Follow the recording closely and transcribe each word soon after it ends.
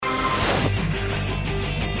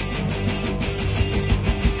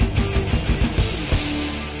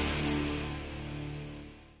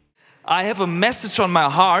I have a message on my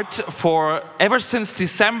heart for ever since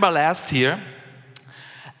December last year,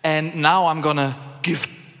 and now I'm gonna give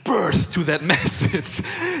birth to that message.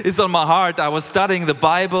 It's on my heart. I was studying the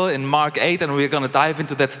Bible in Mark 8, and we're gonna dive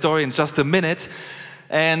into that story in just a minute.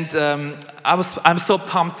 And I'm so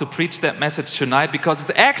pumped to preach that message tonight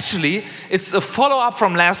because it's a follow-up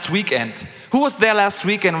from last weekend. Who was there last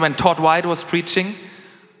weekend when Todd White was preaching?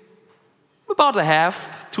 About a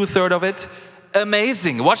half, 2/3 of it.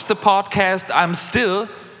 Amazing. Watch the podcast. I'm still,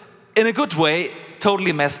 in a good way,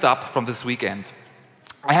 totally messed up from this weekend.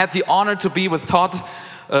 I had the honor to be with Todd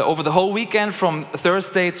over the whole weekend from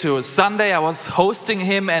Thursday to Sunday. I was hosting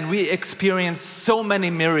him and we experienced so many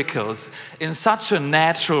miracles in such a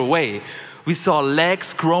natural way. We saw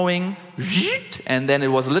legs growing and then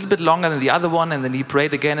it was a little bit longer than the other one, and then he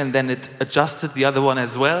prayed again and then it adjusted the other one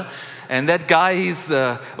as well. And that guy, he's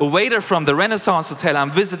a waiter from the Renaissance Hotel.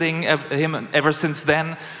 I'm visiting him ever since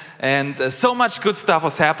then. And so much good stuff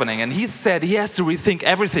was happening. And he said he has to rethink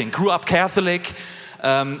everything. Grew up Catholic,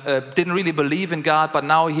 didn't really believe in God, but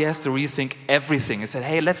now he has to rethink everything. He said,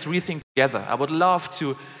 hey, let's rethink together. I would love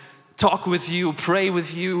to talk with you, pray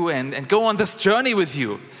with you, and go on this journey with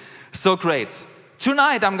you. So great.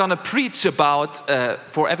 Tonight I'm gonna preach about,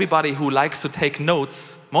 for everybody who likes to take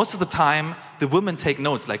notes, most of the time the women take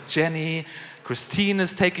notes, like Jenny, Christine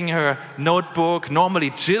is taking her notebook.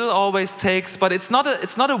 Normally Jill always takes, but it's not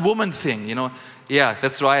a woman thing, you know. Yeah,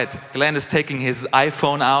 that's right. Glenn is taking his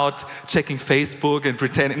iPhone out, checking Facebook and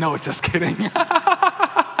pretending, no, just kidding.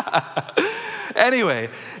 Anyway,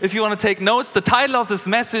 if you want to take notes, the title of this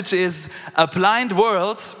message is A Blind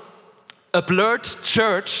World, A Blurred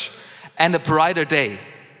Church, and a Brighter Day.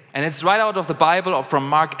 And it's right out of the Bible or from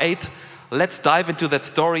Mark 8. Let's dive into that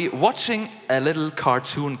story, watching a little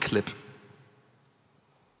cartoon clip.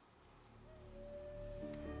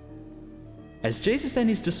 As Jesus and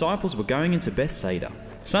his disciples were going into Bethsaida,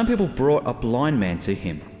 some people brought a blind man to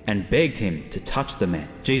him and begged him to touch the man.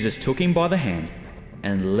 Jesus took him by the hand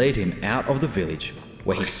and led him out of the village,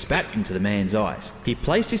 where he spat into the man's eyes. He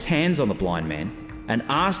placed his hands on the blind man and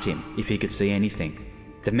asked him if he could see anything.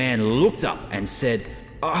 The man looked up and said,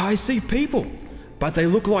 I see people, but they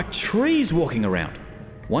look like trees walking around.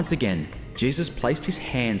 Once again, Jesus placed his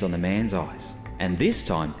hands on the man's eyes, and this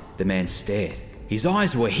time the man stared. His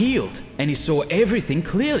eyes were healed, and he saw everything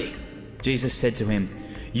clearly. Jesus said to him,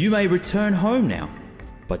 you may return home now,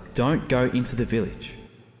 but don't go into the village.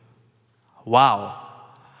 Wow.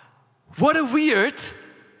 What a weird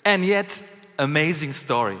and yet amazing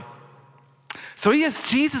story. So here's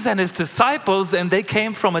Jesus and his disciples, and they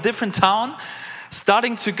came from a different town,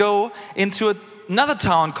 starting to go into another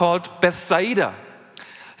town called Bethsaida.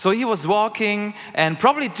 So he was walking and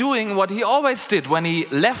probably doing what he always did when he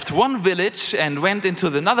left one village and went into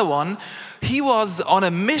another one. He was on a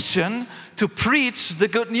mission to preach the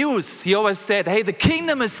good news. He always said, hey, the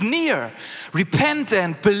kingdom is near. Repent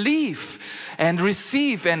and believe and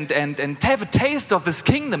receive and have a taste of this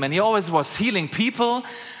kingdom. And he always was healing people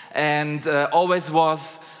and always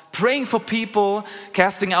was praying for people,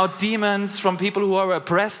 casting out demons from people who are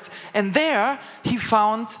oppressed. And there he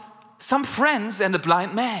found some friends and a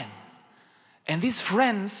blind man. And these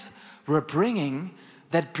friends were bringing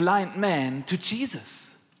that blind man to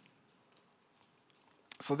Jesus.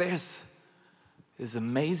 So there's this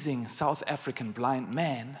amazing South African blind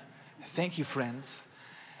man. Thank you, friends.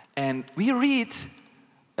 And we read,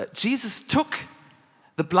 Jesus took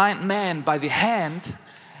the blind man by the hand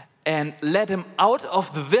and led him out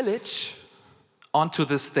of the village onto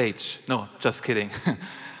the stage. No, just kidding.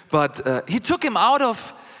 But he took him out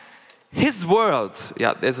of his world.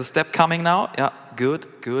 Yeah, there's a step coming now. Yeah, good.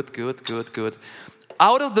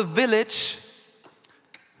 Out of the village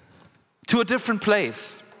to a different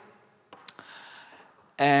place.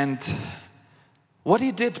 And what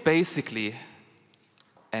he did basically,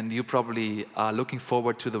 and you probably are looking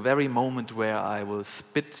forward to the very moment where I will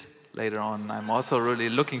spit later on. I'm also really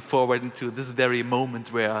looking forward to this very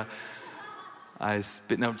moment where I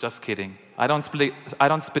spit. No, just kidding. I don't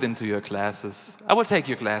spit into your glasses. I will take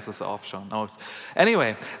your glasses off, Sean. No.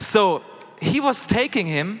 Anyway, so he was taking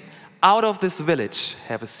him out of this village.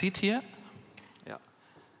 Have a seat here. Yeah.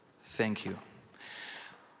 Thank you.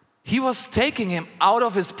 He was taking him out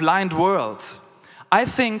of his blind world. I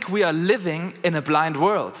think we are living in a blind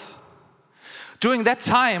world. During that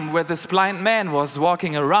time where this blind man was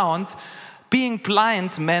walking around, being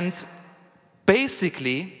blind meant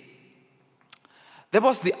basically that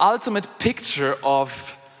was the ultimate picture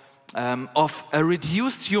of a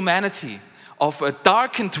reduced humanity, of a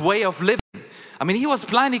darkened way of living. I mean, he was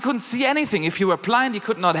blind, he couldn't see anything. If you were blind, you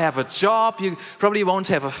could not have a job, you probably won't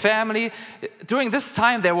have a family. During this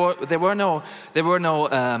time, there were no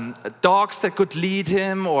dogs that could lead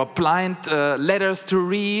him, or blind letters to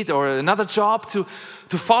read, or another job to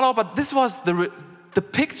follow. But this was the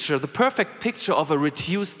picture, the perfect picture of a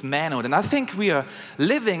reduced manhood. And I think we are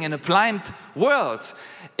living in a blind world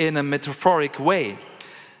in a metaphoric way.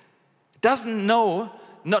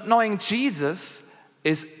 Not knowing Jesus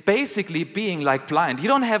is basically being like blind. You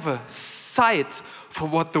don't have a sight for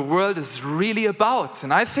what the world is really about.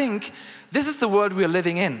 And I think this is the world we are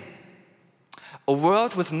living in. A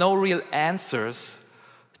world with no real answers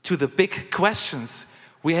to the big questions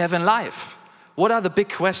we have in life. What are the big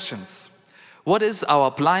questions? What is our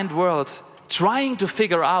blind world trying to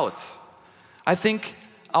figure out? I think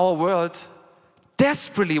our world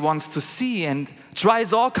desperately wants to see and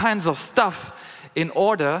tries all kinds of stuff in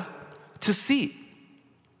order to see.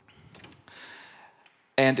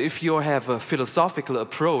 And if you have a philosophical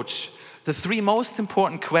approach, the three most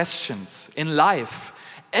important questions in life,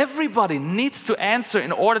 everybody needs to answer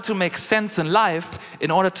in order to make sense in life,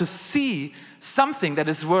 in order to see something that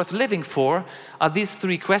is worth living for, are these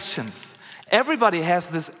three questions. Everybody has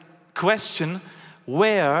this question: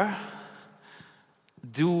 where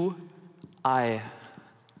do I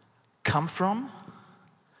come from?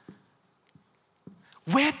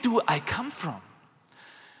 Where do I come from?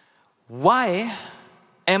 Why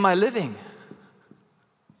am I living?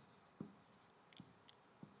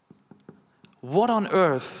 What on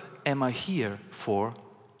earth am I here for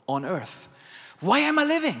on earth? Why am I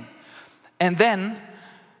living? And then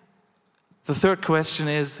the third question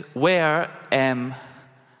is, where am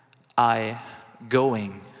I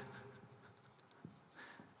going?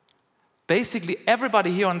 Basically,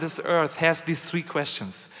 everybody here on this earth has these three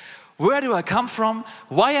questions. Where do I come from?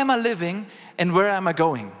 Why am I living? And where am I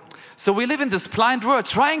going? So we live in this blind world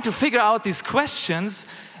trying to figure out these questions,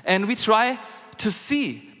 and we try to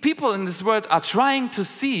see. People in this world are trying to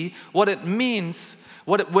see what it means,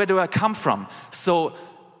 where do I come from? So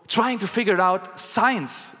trying to figure it out,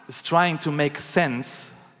 science is trying to make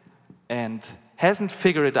sense and hasn't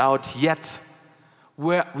figured it out yet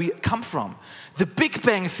where we come from. The Big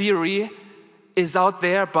Bang Theory is out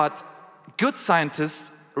there, but good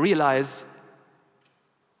scientists realize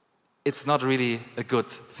it's not really a good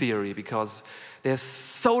theory, because there's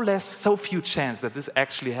so few chance that this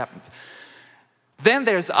actually happened. Then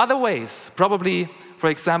there's other ways, probably, for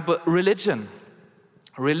example, religion.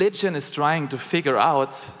 Religion is trying to figure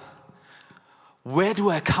out, where do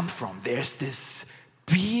I come from? There's this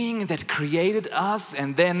being that created us,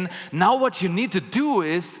 and then now what you need to do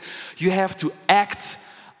is you have to act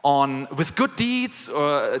with good deeds,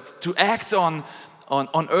 or to act on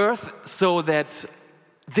earth, so that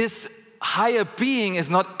this higher being is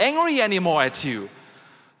not angry anymore at you.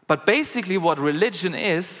 But basically what religion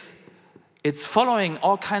is, it's following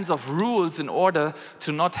all kinds of rules in order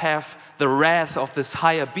to not have the wrath of this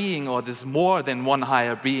higher being, or this more than one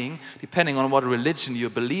higher being, depending on what religion you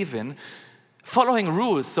believe in, following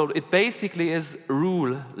rules. So it basically is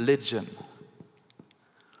rule-ligion.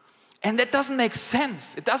 And that doesn't make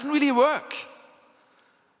sense. It doesn't really work.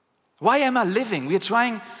 Why am I living? We're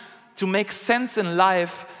trying to make sense in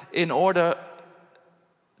life in order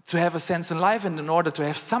to have a sense in life, and in order to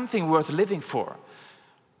have something worth living for.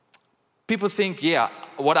 People think,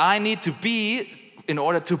 what I need to be in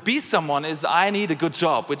order to be someone is I need a good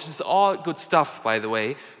job, which is all good stuff, by the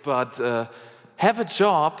way, but have a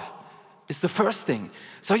job is the first thing.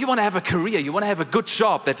 So you want to have a career, you want to have a good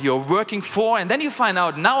job that you're working for, and then you find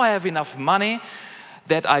out, now I have enough money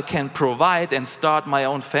that I can provide and start my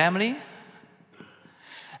own family.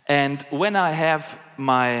 And when I have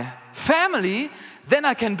my family, then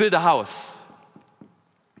I can build a house.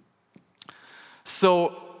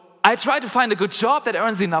 So I try to find a good job that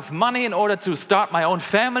earns enough money in order to start my own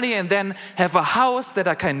family, and then have a house that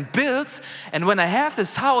I can build. And when I have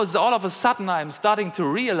this house, all of a sudden I'm starting to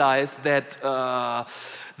realize that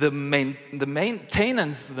the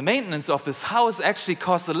maintenance of this house actually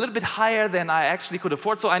costs a little bit higher than I actually could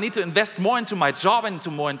afford. So I need to invest more into my job and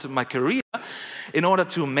more into my career in order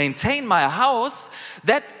to maintain my house.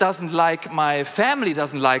 That doesn't like, my family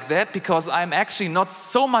doesn't like that, because I'm actually not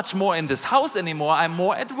so much more in this house anymore. I'm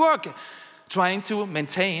more at work trying to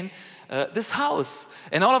maintain this house.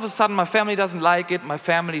 And all of a sudden my family doesn't like it. My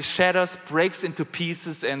family shatters, breaks into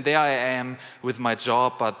pieces, and there I am with my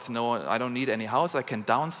job. But no, I don't need any house. I can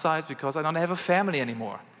downsize because I don't have a family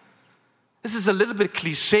anymore. This is a little bit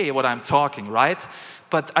cliche what I'm talking, right?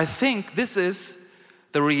 But I think this is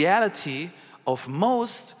the reality of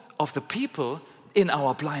most of the people in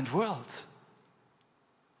our blind world.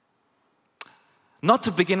 Not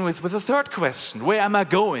to begin with a third question. Where am I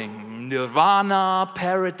going? Nirvana,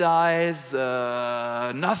 paradise,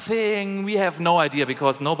 nothing. We have no idea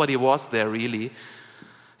because nobody was there really.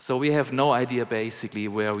 So we have no idea basically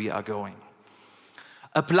where we are going.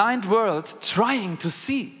 A blind world trying to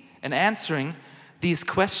see and answering these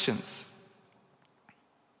questions.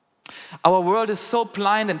 Our world is so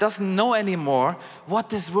blind and doesn't know anymore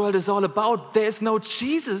what this world is all about. There is no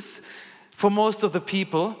Jesus for most of the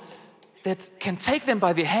people that can take them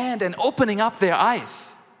by the hand and opening up their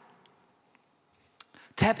eyes.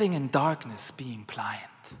 Tapping in darkness, being blind.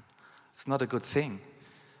 It's not a good thing.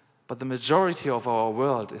 But the majority of our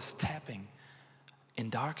world is tapping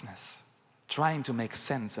in darkness, trying to make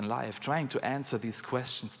sense in life, trying to answer these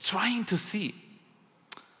questions, trying to see.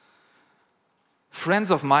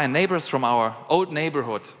 Friends of mine, neighbors from our old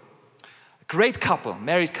neighborhood, great couple,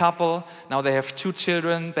 married couple. Now they have 2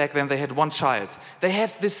 children. Back then they had 1 child. They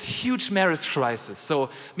had this huge marriage crisis. So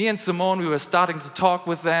me and Simone, we were starting to talk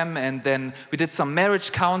with them, and then we did some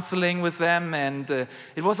marriage counseling with them, and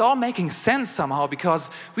it was all making sense somehow because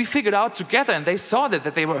we figured out together, and they saw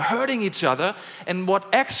that they were hurting each other, and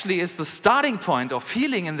what actually is the starting point of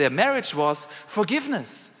healing in their marriage was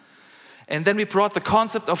forgiveness. And then we brought the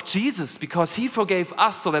concept of Jesus because he forgave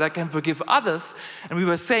us so that I can forgive others. And we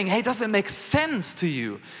were saying, hey, does it make sense to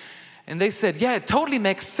you? And they said, yeah, it totally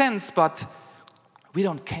makes sense, but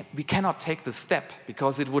we cannot take the step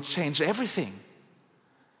because it would change everything.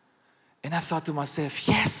 And I thought to myself,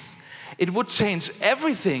 yes, it would change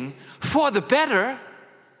everything for the better.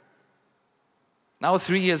 Now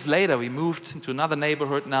 3 years later, we moved into another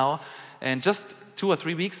neighborhood now, and just 2 or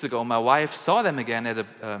 3 weeks ago, my wife saw them again at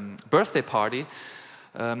a birthday party,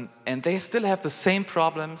 and they still have the same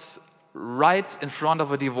problems right in front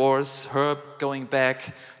of a divorce, her going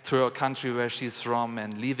back to her country where she's from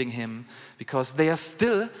and leaving him, because they are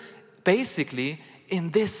still basically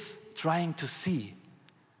in this trying to see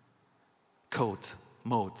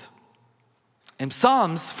mode. In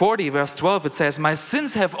Psalms 40, verse 12, it says, "My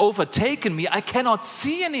sins have overtaken me, I cannot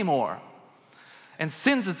see anymore." And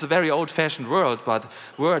since it's a very old-fashioned word,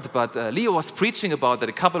 but Leo was preaching about that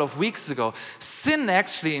a couple of weeks ago. Sin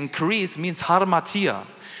actually in Greece means harmatia.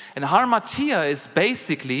 And harmatia is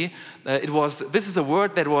basically, this is a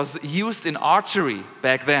word that was used in archery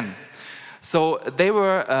back then. So they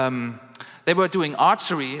were doing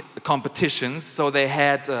archery competitions, so they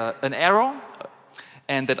had an arrow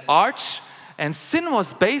and that arch. And sin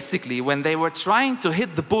was basically when they were trying to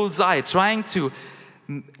hit the bullseye, trying to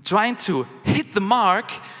hit the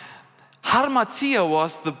mark. Harmatia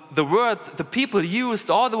was the word the people used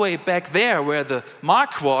all the way back there where the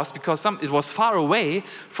mark was, because it was far away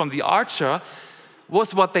from the archer,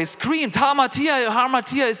 was what they screamed.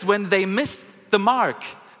 Harmatia is when they missed the mark.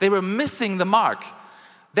 They were missing the mark.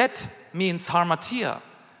 That means harmatia.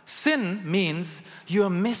 Sin means you are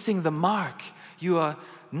missing the mark. You are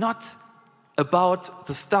not about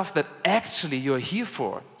the stuff that actually you're here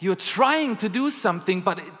for. You're trying to do something,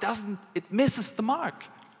 but it misses the mark.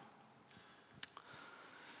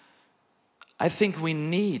 I think we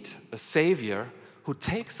need a Savior who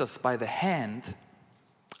takes us by the hand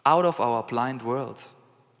out of our blind world.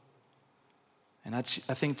 And I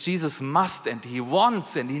think Jesus must, and he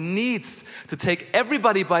wants, and he needs to take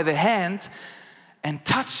everybody by the hand and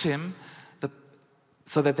touch him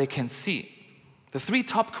so that they can see. The 3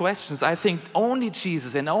 top questions I think only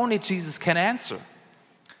Jesus and only Jesus can answer.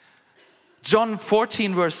 John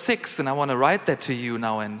 14 verse 6, and I want to write that to you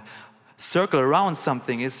now and circle around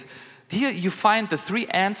something, is here you find the 3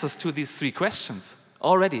 answers to these 3 questions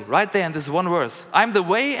already, right there in this one verse. I'm the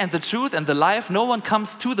way and the truth and the life. No one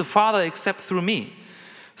comes to the Father except through me.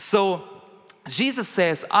 So Jesus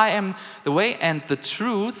says, I am the way and the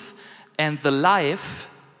truth and the life.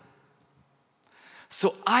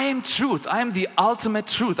 So I am truth. I am the ultimate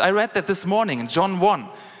truth. I read that this morning in John 1.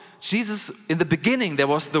 Jesus, in the beginning, there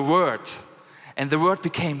was the Word, and the Word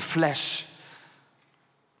became flesh.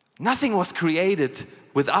 Nothing was created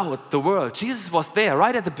without the world. Jesus was there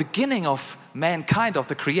right at the beginning of mankind, of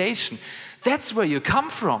the creation. That's where you come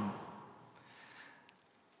from.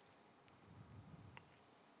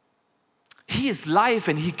 He is life,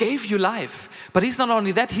 and he gave you life. But he's not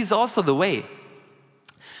only that, he's also the way.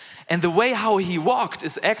 And the way how he walked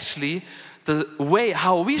is actually the way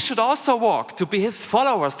how we should also walk. To be his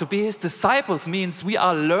followers, to be his disciples means we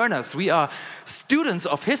are learners, we are students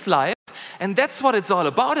of his life. And that's what it's all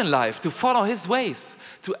about in life, to follow his ways,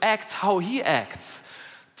 to act how he acts,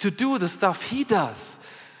 to do the stuff he does,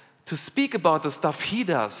 to speak about the stuff he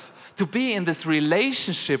does, to be in this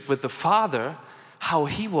relationship with the Father how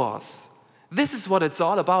he was. This is what it's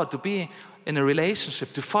all about, to be in a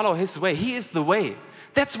relationship, to follow His way. He is the way.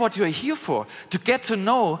 That's what you're here for, to get to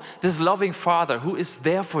know this loving Father who is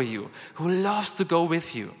there for you, who loves to go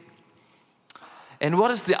with you. And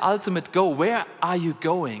what is the ultimate goal? Where are you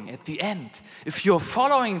going at the end? If you're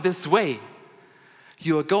following this way,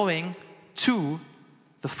 you're going to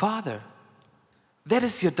the Father. That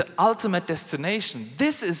is your ultimate destination.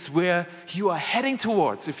 This is where you are heading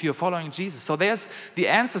towards if you're following Jesus. So there's the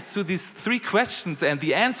answers to these 3 questions, and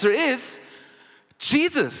the answer is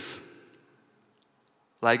Jesus.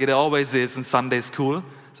 Like it always is in Sunday school.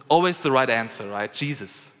 It's always the right answer, right?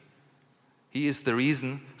 Jesus. He is the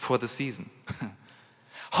reason for the season.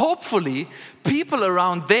 Hopefully, people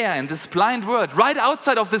around there in this blind world, right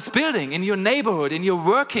outside of this building, in your neighborhood, in your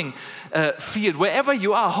working field, wherever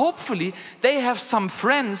you are, hopefully they have some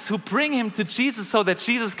friends who bring him to Jesus so that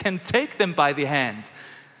Jesus can take them by the hand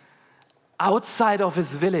outside of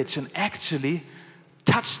his village and actually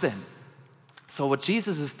touch them. So what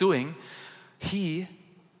Jesus is doing, he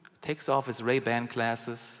takes off his Ray-Ban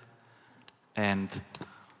glasses and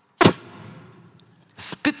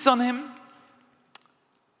spits on him.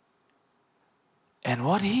 And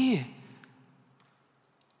what he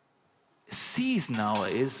sees now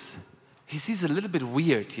is, he sees a little bit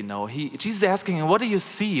weird, you know. Jesus is asking him, what do you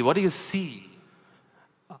see? What do you see?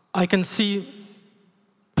 I can see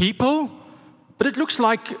people, but it looks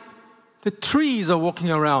like the trees are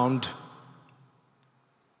walking around.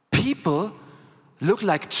 People look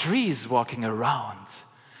like trees walking around.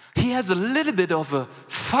 He has a little bit of a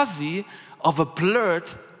fuzzy, of a blurred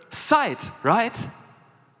sight, right?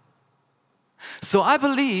 So I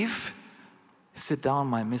believe, sit down,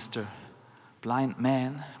 my Mr. Blind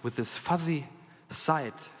Man, with this fuzzy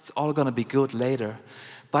sight. It's all going to be good later.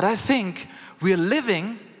 But I think we're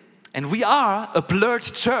living, and we are a blurred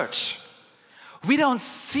church. We don't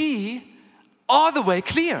see all the way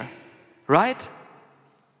clear, right?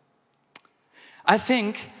 I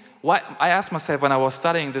think, I asked myself when I was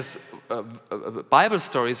studying this Bible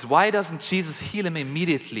stories, why doesn't Jesus heal him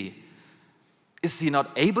immediately? Is he not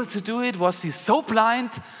able to do it? Was he so blind?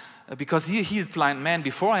 Because he healed blind men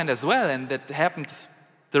beforehand as well, and that happened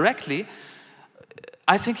directly.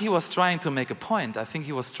 I think he was trying to make a point. I think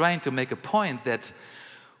he was trying to make a point that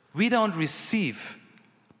we don't receive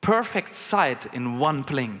perfect sight in one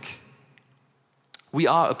blink. We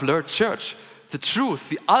are a blurred church. The truth,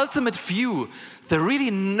 the ultimate view, the really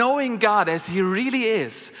knowing God as He really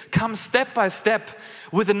is, comes step by step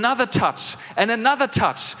with another touch and another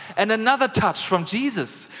touch and another touch from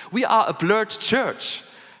Jesus. We are a blurred church.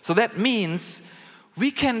 So that means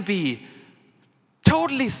we can be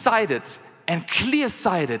totally sighted and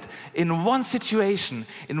clear-sighted in one situation,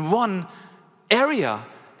 in one area,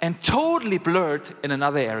 and totally blurred in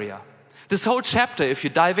another area. This whole chapter, if you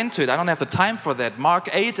dive into it, I don't have the time for that, Mark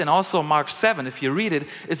 8 and also Mark 7, if you read it,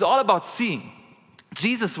 is all about seeing.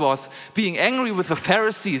 Jesus was being angry with the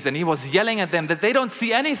Pharisees, and he was yelling at them that they don't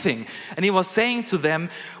see anything. And he was saying to them,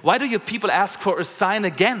 why do you people ask for a sign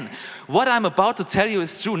again? What I'm about to tell you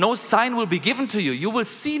is true. No sign will be given to you. You will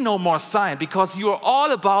see no more sign because you are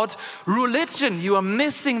all about religion. You are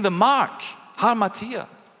missing the mark. Harmatia.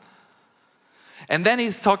 And then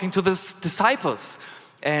he's talking to the disciples,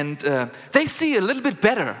 and they see a little bit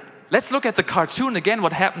better. Let's look at the cartoon again,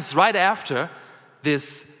 what happens right after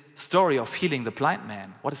this story of healing the blind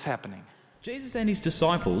man. What is happening? Jesus and his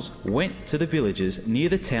disciples went to the villages near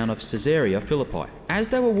the town of Caesarea Philippi. As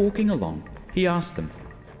they were walking along, he asked them,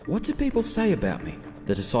 "What do people say about me?"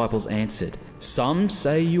 The disciples answered, "Some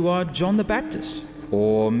say you are John the Baptist,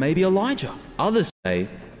 or maybe Elijah. Others say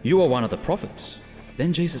you are one of the prophets."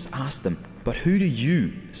 Then Jesus asked them, "But who do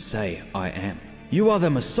you say I am?" "You are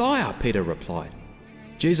the Messiah," Peter replied.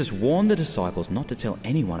 Jesus warned the disciples not to tell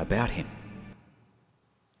anyone about him.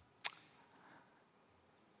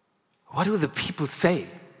 What do the people say?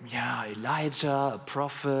 Yeah, Elijah, a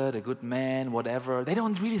prophet, a good man, whatever. They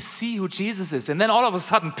don't really see who Jesus is. And then all of a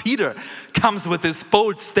sudden, Peter comes with this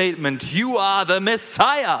bold statement, "You are the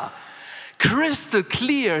Messiah." Crystal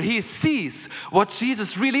clear, he sees what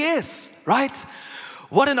Jesus really is, right?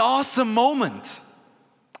 What an awesome moment.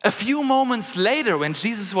 A few moments later, when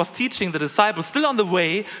Jesus was teaching the disciples, still on the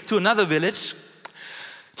way to another village,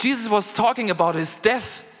 Jesus was talking about his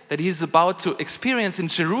death that he's about to experience in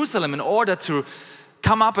Jerusalem in order to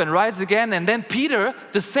come up and rise again. And then Peter,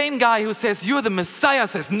 the same guy who says, "You're the Messiah,"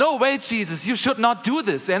 says, "No way, Jesus, you should not do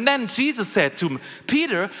this." And then Jesus said to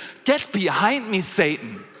Peter, "Get behind me,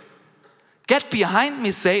 Satan. Get behind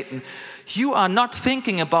me, Satan. You are not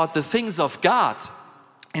thinking about the things of God.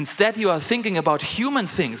 Instead, you are thinking about human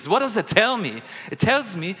things." What does it tell me? It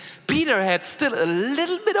tells me Peter had still a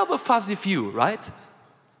little bit of a fuzzy view, right?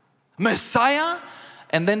 Messiah?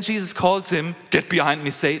 And then Jesus calls him, get behind me,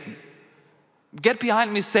 Satan. Get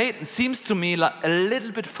behind me, Satan seems to me like a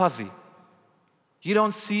little bit fuzzy. You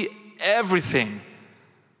don't see everything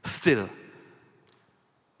still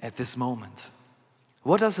at this moment.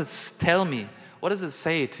 What does it tell me? What does it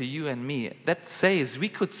say to you and me? That says we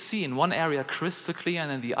could see in one area crystal clear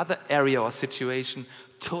and in the other area or situation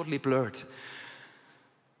totally blurred.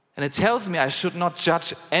 And it tells me I should not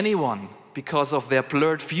judge anyone because of their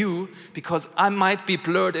blurred view, because I might be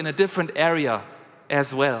blurred in a different area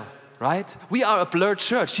as well, right? We are a blurred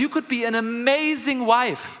church. You could be an amazing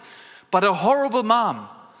wife, but a horrible mom.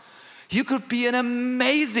 You could be an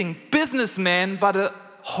amazing businessman, but a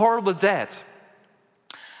horrible dad.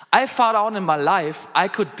 I found out in my life I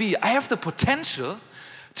have the potential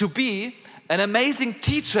to be an amazing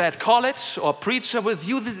teacher at college or preacher with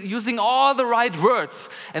using all the right words,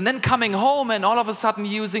 and then coming home and all of a sudden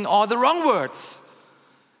using all the wrong words.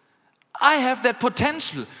 I have that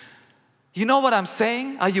potential. You know what I'm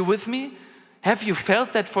saying? Are you with me? Have you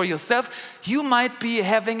felt that for yourself? You might be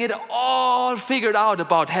having it all figured out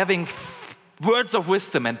about having words of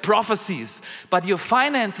wisdom and prophecies, but your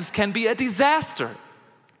finances can be a disaster.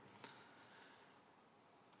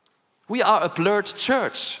 We are a blurred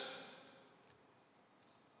church.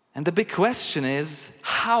 And the big question is,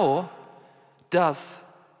 how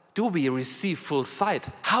do we receive full sight?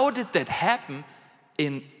 How did that happen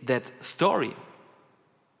in that story?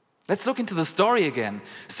 Let's look into the story again.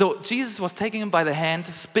 So Jesus was taking him by the hand,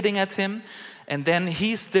 spitting at him, and then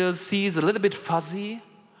he still sees a little bit fuzzy.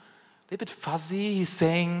 He's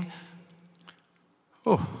saying,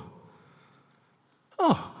 Oh,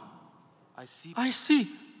 I see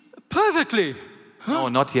perfectly. no,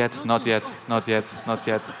 not yet.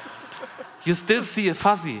 You still see a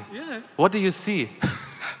fuzzy. Yeah. What do you see?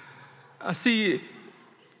 I see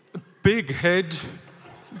a big head,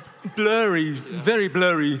 blurry, very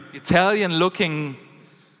blurry. Italian-looking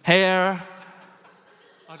hair,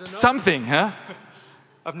 I don't know. something, huh?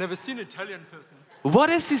 I've never seen an Italian person. What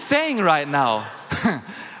is he saying right now?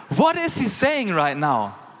 What is he saying right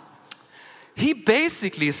now? He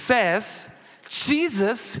basically says,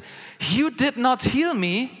 Jesus, you did not heal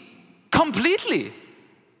me completely.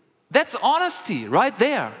 That's honesty right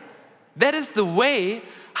there. That is the way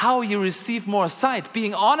how you receive more sight,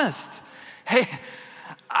 being honest. Hey,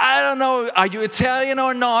 I don't know, are you Italian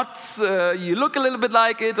or not? You look a little bit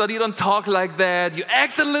like it, or you don't talk like that. You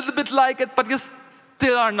act a little bit like it, but you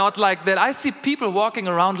still are not like that. I see people walking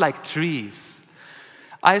around like trees.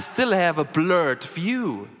 I still have a blurred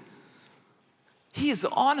view. He is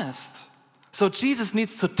honest. So Jesus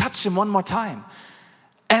needs to touch him one more time.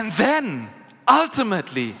 And then,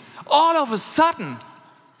 ultimately, all of a sudden,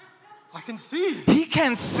 I can see. he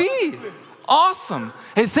can see. Awesome.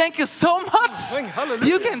 Hey, thank you so much. Hallelujah.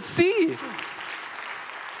 You can see.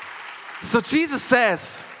 So Jesus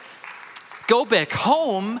says, go back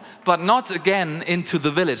home, but not again into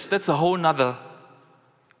the village. That's a whole nother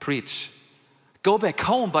preach. Go back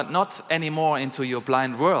home, but not anymore into your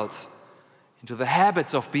blind world, into the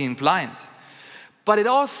habits of being blind. But it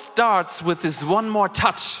all starts with this one more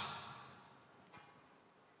touch.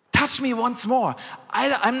 Touch me once more.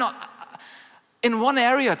 I'm not, in one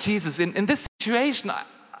area, Jesus, in this situation,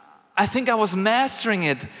 I think I was mastering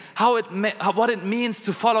it, what it means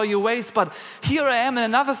to follow your ways, but here I am in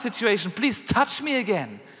another situation. Please touch me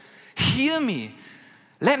again. Heal me.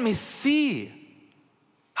 Let me see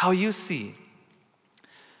how you see.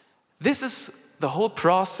 This is the whole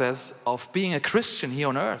process of being a Christian here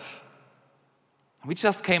on earth. We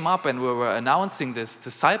just came up and we were announcing this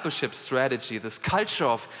discipleship strategy, this culture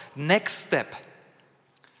of next step.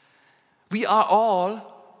 We are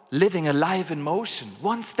all living a life in motion,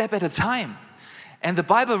 one step at a time. And the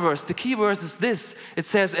Bible verse, the key verse is this. It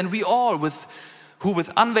says, and we all who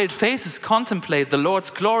with unveiled faces contemplate the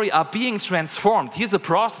Lord's glory are being transformed. Here's a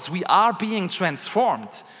process. We are being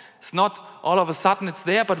transformed. It's not all of a sudden it's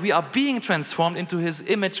there, but we are being transformed into his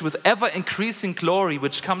image with ever-increasing glory,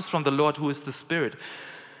 which comes from the Lord who is the Spirit.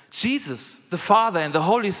 Jesus, the Father, and the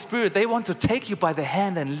Holy Spirit, they want to take you by the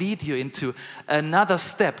hand and lead you into another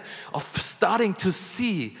step of starting to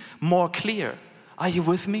see more clear. Are you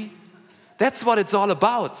with me? That's what it's all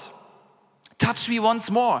about. Touch me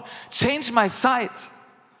once more. Change my sight.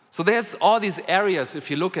 So there's all these areas,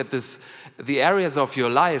 if you look at this, the areas of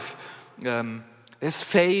your life, there's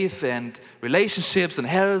faith and relationships and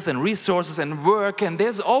health and resources and work, and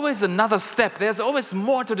there's always another step. There's always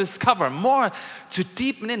more to discover, more to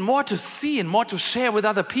deepen in, more to see and more to share with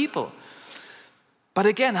other people. But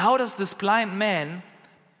again, how does this blind man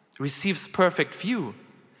receive perfect view?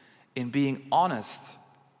 In being honest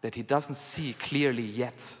that he doesn't see clearly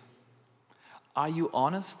yet. Are you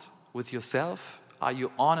honest with yourself? Are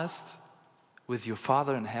you honest with your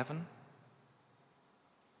Father in heaven?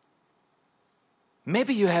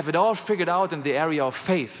 Maybe you have it all figured out in the area of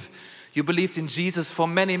faith. You believed in Jesus for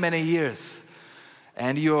many, many years.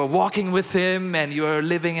 And you're walking with Him and you're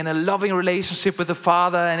living in a loving relationship with the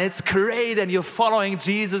Father, and it's great, and you're following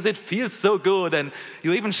Jesus. It feels so good, and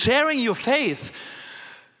you're even sharing your faith.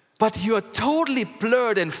 But you're totally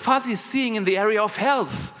blurred and fuzzy seeing in the area of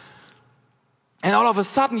health. And all of a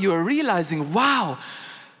sudden you're realizing, wow,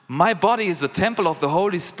 my body is a temple of the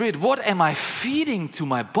Holy Spirit. What am I feeding to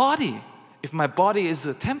my body? If my body is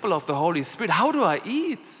a temple of the Holy Spirit, how do I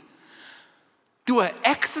eat? Do I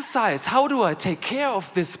exercise? How do I take care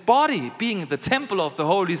of this body being the temple of the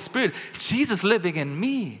Holy Spirit? Jesus living in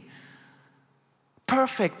me.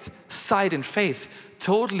 Perfect sight in faith,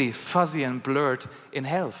 totally fuzzy and blurred in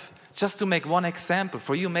health. Just to make one example,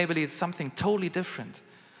 for you maybe it's something totally different.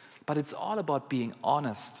 But it's all about being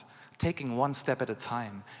honest, taking one step at a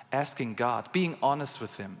time, asking God, being honest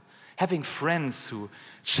with Him, having friends who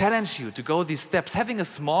challenge you to go these steps, having a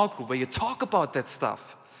small group where you talk about that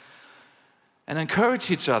stuff and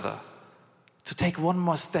encourage each other to take one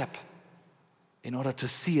more step in order to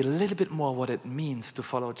see a little bit more what it means to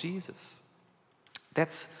follow Jesus.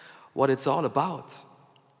 That's what it's all about.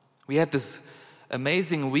 We had this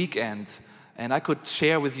amazing weekend, and I could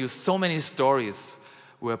share with you so many stories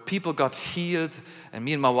where people got healed. And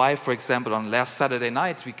me and my wife, for example, on last Saturday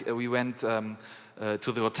night, we went to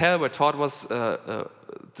the hotel where Todd was to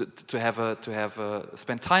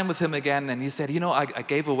spend time with him again. And he said, you know, I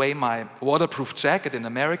gave away my waterproof jacket in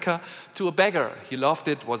America to a beggar. He loved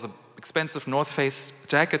it. It was an expensive North Face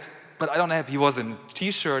jacket, but I don't have. He was in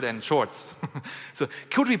t-shirt and shorts. So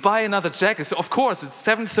could we buy another jacket? So of course, it's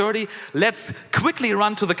 7:30. Let's quickly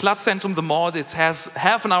run to the Glattzentrum, the mall. It has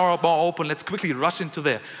half an hour more open. Let's quickly rush into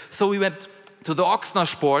there. So we went to the Ochsner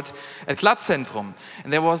Sport at Glattzentrum,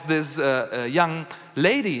 and there was this young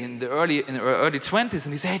lady in her early 20s,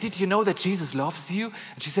 and he said, hey, did you know that Jesus loves you?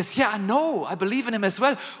 And she says, yeah, I know, I believe in Him as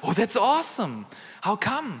well. Oh, that's awesome. How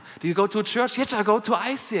come? Do you go to a church? Yes, I go to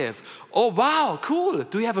ICF. Oh, wow, cool.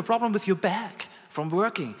 Do you have a problem with your back from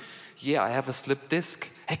working? Yeah, I have a slipped disc.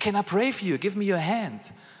 Hey, can I pray for you? Give me your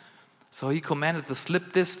hand. So he commanded the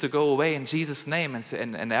slipped disc to go away in Jesus' name,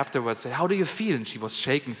 and afterwards said, how do you feel? And she was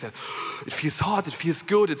shaking, said, it feels hot, it feels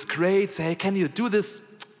good, it's great. Say, hey, can you do this,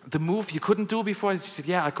 the move you couldn't do before? And she said,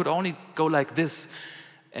 yeah, I could only go like this.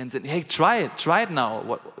 And then, hey, try it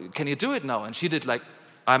now. Can you do it now? And she did like,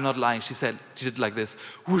 I'm not lying, she said, she did like this,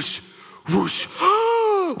 whoosh, whoosh,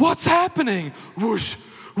 what's happening? Whoosh,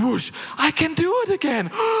 whoosh, I can do it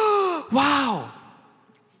again. Wow.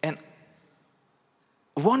 And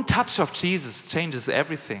one touch of Jesus changes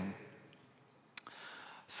everything.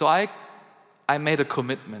 So I made a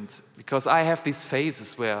commitment, because I have these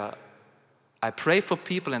phases where I pray for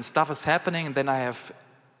people and stuff is happening, and then I have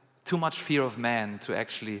too much fear of man to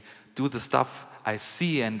actually do the stuff I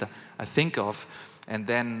see and I think of, and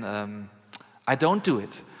then I don't do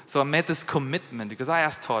it. So I made this commitment, because I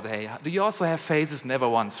asked Todd, hey, do you also have phases? Never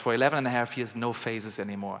once. For 11 and a half years, no phases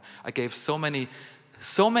anymore. I gave so many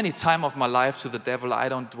time of my life to the devil, I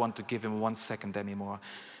don't want to give him 1 second anymore.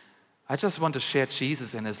 I just want to share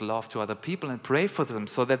Jesus and His love to other people and pray for them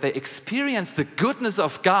so that they experience the goodness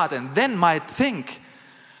of God, and then might think,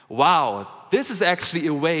 wow, this is actually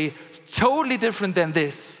a way totally different than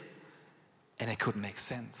this. And it could make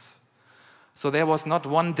sense. So there was not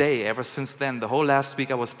one day ever since then. The whole last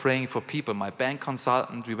week I was praying for people. My bank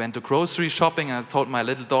consultant, we went to grocery shopping, and I told my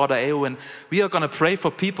little daughter, Eowyn, we are going to pray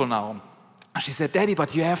for people now. She said, Daddy,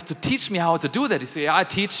 but you have to teach me how to do that. He said, yeah, I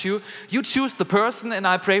teach you. You choose the person and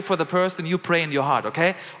I pray for the person. You pray in your heart,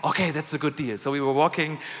 okay? Okay, that's a good deal. So we were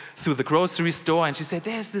walking through the grocery store, and she said,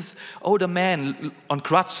 there's this older man on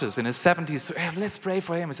crutches in his 70s. So, hey, let's pray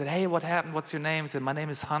for him. I said, hey, what happened? What's your name? He said, my name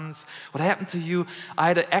is Hans. What happened to you? I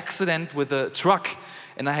had an accident with a truck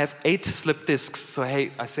and I have 8 slipped discs. So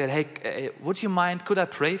I said, hey, would you mind? Could I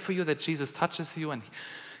pray for you that Jesus touches you and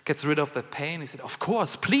gets rid of the pain? He said, of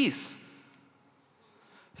course, please.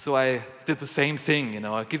 So I did the same thing,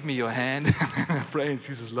 give me your hand, and I pray, and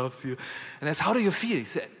Jesus loves you. And I said, how do you feel? He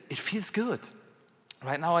said, it feels good.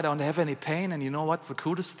 Right now I don't have any pain, and you know what's the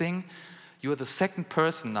coolest thing? You are the second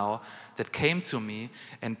person now that came to me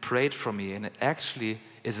and prayed for me, and it actually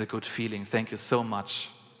is a good feeling. Thank you so much.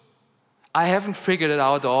 I haven't figured it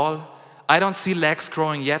out all. I don't see legs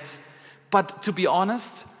growing yet, but to be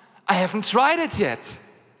honest, I haven't tried it yet.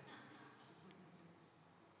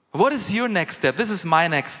 What is your next step? This is my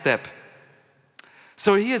next step.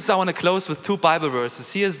 So I want to close with 2 Bible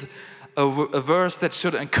verses. Here's a verse that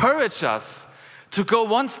should encourage us to go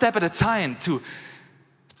one step at a time, to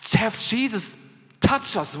have Jesus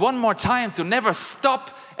touch us one more time, to never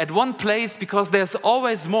stop at one place because there's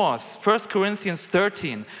always more. 1 Corinthians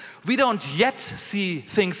 13. We don't yet see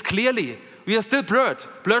things clearly. We are still blurred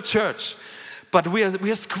church. But we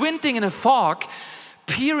are squinting in a fog,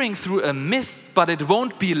 peering through a mist, but it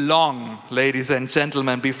won't be long, ladies and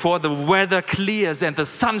gentlemen, before the weather clears and the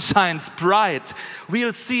sun shines bright.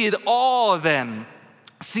 We'll see it all then.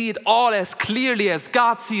 See it all as clearly as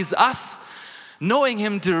God sees us, knowing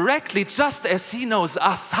Him directly just as He knows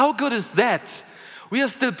us. How good is that? We are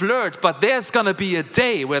still blurred, but there's gonna be a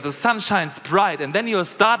day where the sun shines bright, and then you're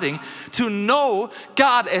starting to know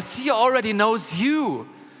God as He already knows you.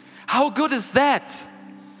 How good is that?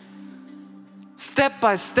 Step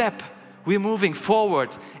by step, we're moving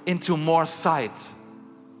forward into more sight.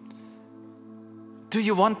 Do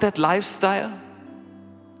you want that lifestyle?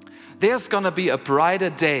 There's gonna be a brighter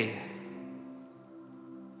day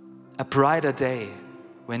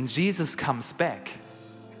when Jesus comes back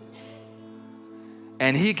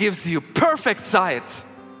and He gives you perfect sight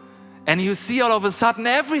and you see all of a sudden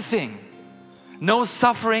everything. No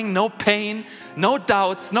suffering, no pain, no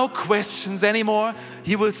doubts, no questions anymore.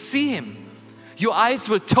 You will see Him. Your eyes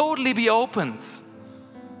will totally be opened.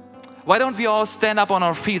 Why don't we all stand up on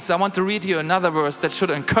our feet? So I want to read you another verse that should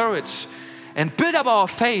encourage and build up our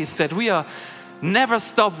faith that we are never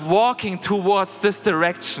stop walking towards this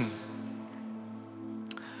direction.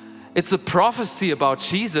 It's a prophecy about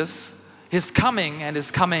Jesus, His coming and His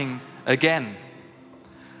coming again.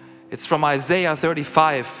 It's from Isaiah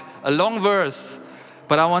 35, a long verse,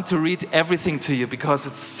 but I want to read everything to you because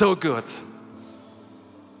it's so good.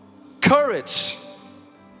 Courage,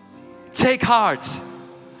 take heart,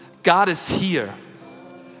 God is here,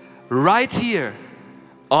 right here,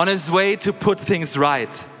 on His way to put things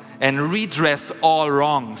right and redress all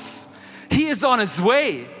wrongs. He is on His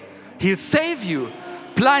way. He'll save you.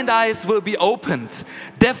 Blind eyes will be opened,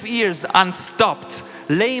 deaf ears unstopped.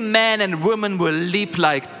 Lame men and women will leap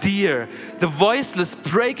like deer. The voiceless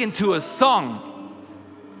break into a song.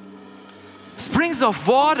 Springs of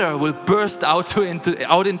water will burst out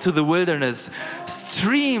into the wilderness.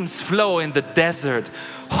 Streams flow in the desert.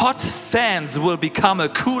 Hot sands will become a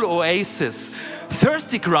cool oasis.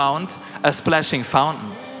 Thirsty ground, a splashing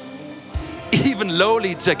fountain. Even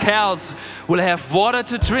lowly jackals will have water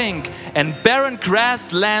to drink, and barren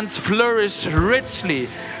grasslands flourish richly.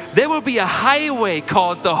 There will be a highway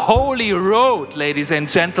called the Holy Road, ladies and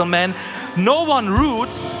gentlemen. No one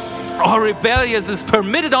rude or rebellious is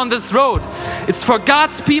permitted on this road. It's for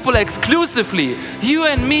God's people exclusively. You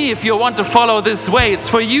and me, if you want to follow this way, it's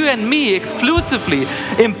for you and me exclusively.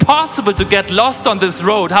 Impossible to get lost on this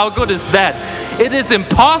road. How good is that? It is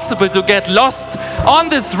impossible to get lost on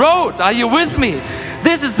this road. Are you with me?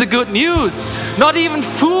 This is the good news. Not even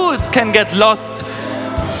fools can get lost.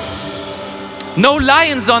 No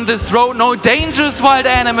lions on this road, no dangerous wild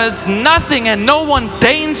animals, nothing and no one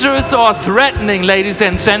dangerous or threatening, ladies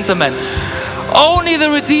and gentlemen. Only the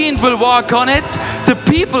redeemed will walk on it. The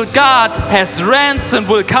people God has ransomed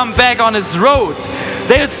will come back on His road.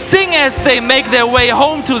 They'll sing as they make their way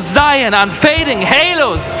home to Zion, unfading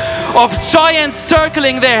halos of joy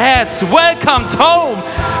encircling their heads. Welcomed home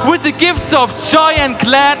with the gifts of joy and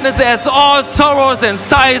gladness as all sorrows and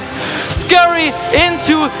sighs scurry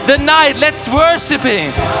into the night. Let's worship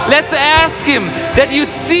Him. Let's ask Him that you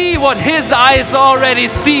see what His eyes already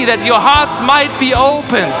see, that your hearts might be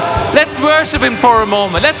opened. Let's worship Him for a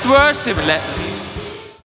moment. Let's worship Him.